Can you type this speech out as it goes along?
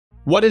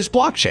What is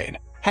blockchain?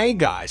 Hey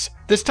guys,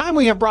 this time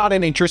we have brought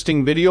an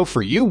interesting video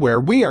for you where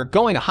we are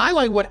going to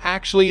highlight what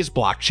actually is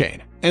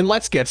blockchain. And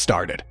let's get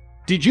started.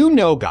 Did you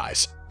know,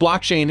 guys,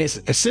 blockchain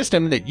is a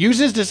system that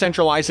uses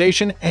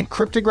decentralization and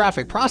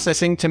cryptographic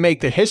processing to make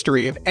the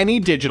history of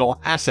any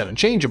digital asset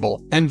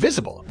unchangeable and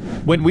visible.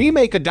 When we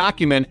make a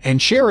document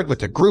and share it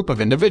with a group of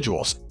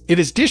individuals, it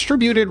is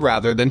distributed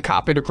rather than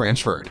copied or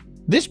transferred.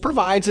 This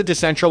provides a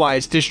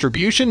decentralized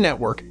distribution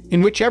network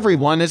in which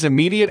everyone has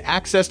immediate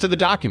access to the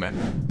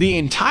document. The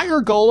entire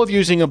goal of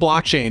using a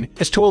blockchain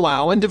is to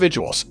allow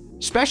individuals,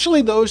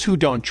 especially those who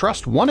don't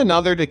trust one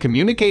another, to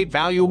communicate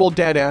valuable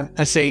data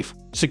in a safe,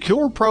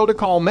 secure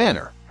protocol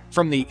manner.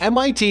 From the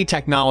MIT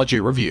Technology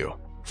Review.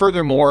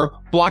 Furthermore,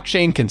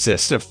 blockchain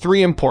consists of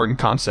three important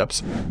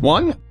concepts.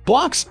 1.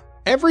 Blocks.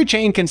 Every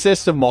chain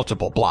consists of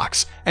multiple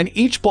blocks, and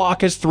each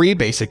block has three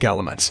basic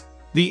elements.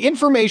 The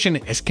information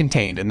is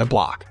contained in the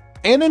block,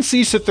 and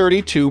NC is a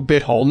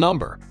 32-bit whole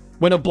number.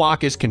 When a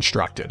block is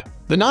constructed,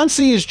 the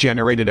non-C is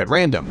generated at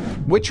random,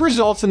 which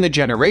results in the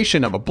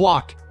generation of a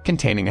block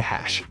containing a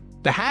hash.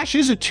 The hash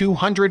is a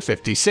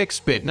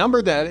 256-bit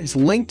number that is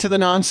linked to the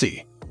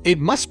non-C. It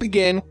must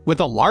begin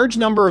with a large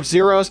number of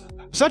zeros,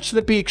 such that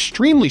it be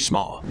extremely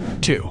small.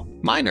 2.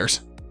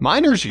 Miners.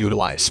 Miners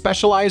utilize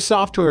specialized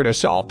software to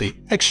solve the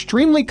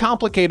extremely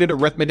complicated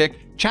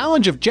arithmetic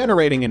challenge of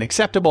generating an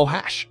acceptable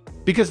hash.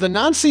 Because the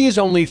non-C is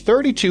only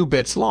 32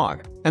 bits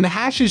long, and the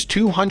hash is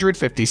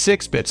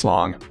 256 bits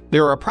long,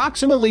 there are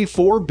approximately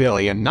 4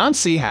 billion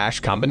non-C hash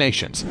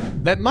combinations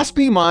that must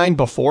be mined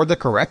before the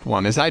correct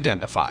one is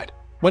identified.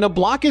 When a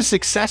block is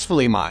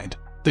successfully mined,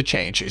 the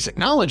change is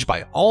acknowledged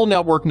by all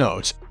network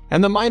nodes,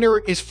 and the miner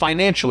is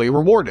financially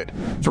rewarded.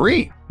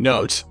 3.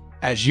 Nodes.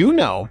 As you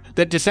know,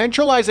 that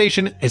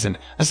decentralization is an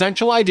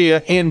essential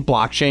idea in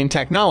blockchain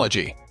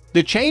technology.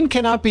 The chain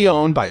cannot be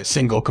owned by a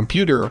single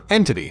computer or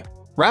entity.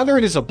 Rather,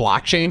 it is a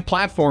blockchain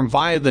platform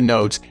via the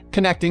nodes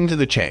connecting to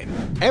the chain.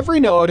 Every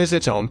node has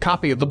its own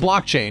copy of the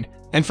blockchain,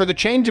 and for the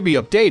chain to be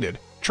updated,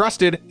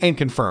 trusted, and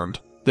confirmed,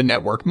 the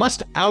network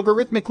must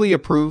algorithmically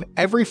approve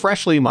every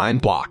freshly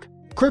mined block.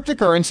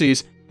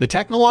 Cryptocurrencies. The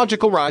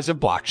technological rise of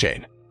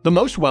blockchain. The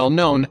most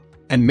well-known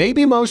and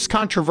maybe most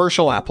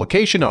controversial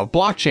application of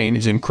blockchain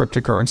is in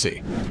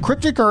cryptocurrency.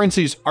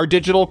 Cryptocurrencies are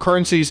digital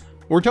currencies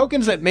or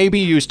tokens that may be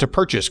used to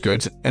purchase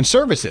goods and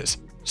services,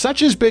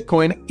 such as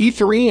Bitcoin,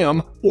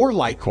 Ethereum, or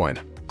Litecoin.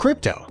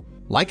 Crypto,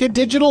 like a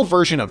digital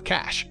version of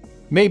cash,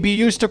 may be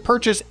used to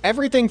purchase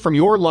everything from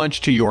your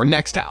lunch to your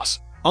next house.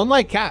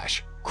 Unlike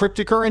cash,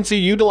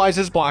 cryptocurrency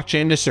utilizes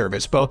blockchain to serve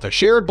as both a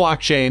shared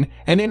blockchain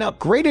and an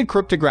upgraded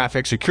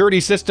cryptographic security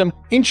system,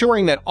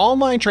 ensuring that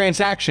online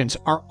transactions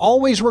are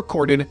always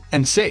recorded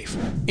and safe.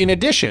 In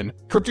addition,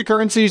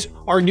 cryptocurrencies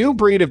are a new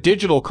breed of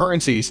digital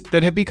currencies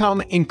that have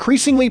become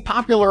increasingly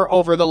popular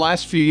over the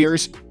last few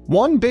years.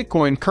 One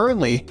Bitcoin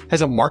currently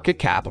has a market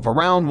cap of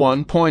around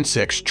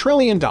 $1.6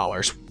 trillion,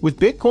 with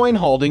Bitcoin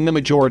holding the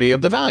majority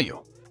of the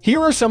value. Here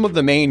are some of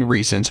the main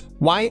reasons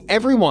why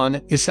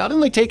everyone is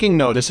suddenly taking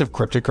notice of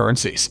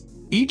cryptocurrencies.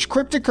 Each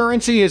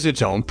cryptocurrency is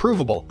its own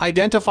provable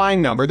identifying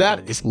number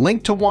that is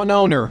linked to one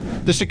owner.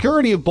 The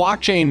security of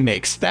blockchain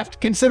makes theft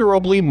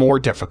considerably more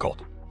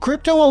difficult.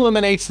 Crypto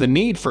eliminates the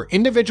need for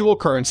individual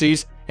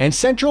currencies and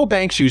central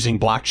banks using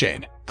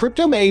blockchain.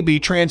 Crypto may be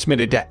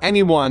transmitted to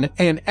anyone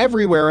and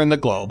everywhere in the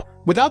globe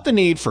without the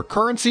need for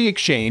currency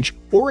exchange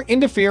or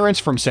interference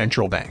from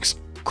central banks.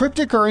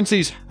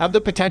 Cryptocurrencies have the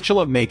potential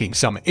of making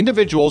some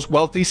individuals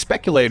wealthy.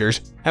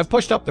 Speculators have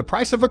pushed up the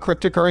price of a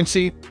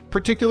cryptocurrency,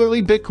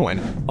 particularly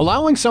Bitcoin,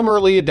 allowing some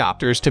early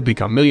adopters to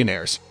become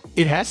millionaires.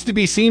 It has to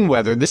be seen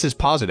whether this is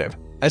positive,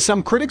 as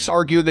some critics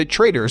argue that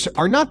traders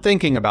are not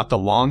thinking about the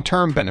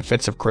long-term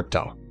benefits of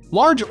crypto.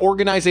 Large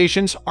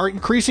organizations are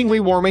increasingly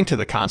warming to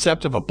the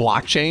concept of a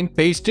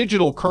blockchain-based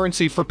digital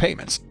currency for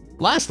payments.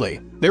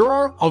 Lastly, there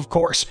are, of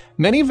course,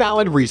 many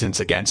valid reasons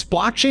against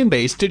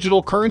blockchain-based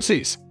digital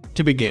currencies.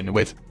 To begin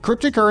with,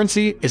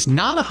 cryptocurrency is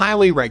not a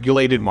highly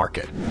regulated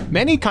market.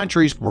 Many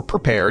countries were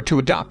prepared to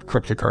adopt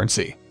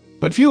cryptocurrency,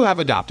 but few have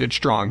adopted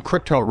strong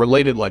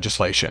crypto-related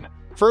legislation.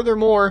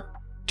 Furthermore,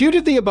 due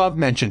to the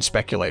above-mentioned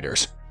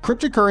speculators,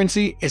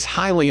 cryptocurrency is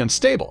highly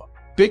unstable.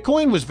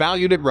 Bitcoin was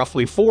valued at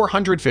roughly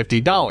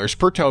 $450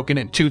 per token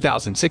in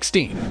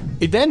 2016.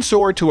 It then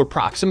soared to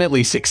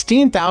approximately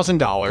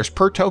 $16,000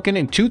 per token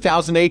in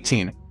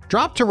 2018,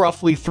 dropped to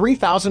roughly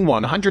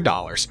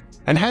 $3,100,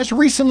 and has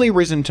recently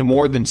risen to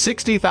more than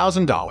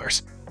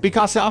 $60,000.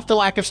 Because of the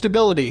lack of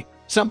stability,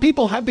 some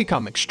people have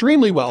become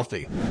extremely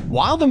wealthy,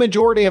 while the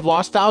majority have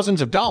lost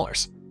thousands of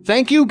dollars.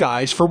 Thank you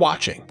guys for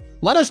watching.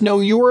 Let us know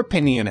your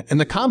opinion in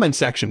the comment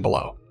section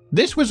below.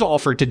 This was all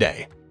for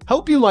today.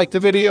 Hope you liked the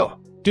video.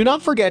 Do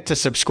not forget to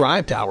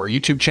subscribe to our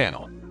YouTube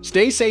channel.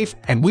 Stay safe,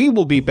 and we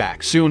will be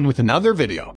back soon with another video.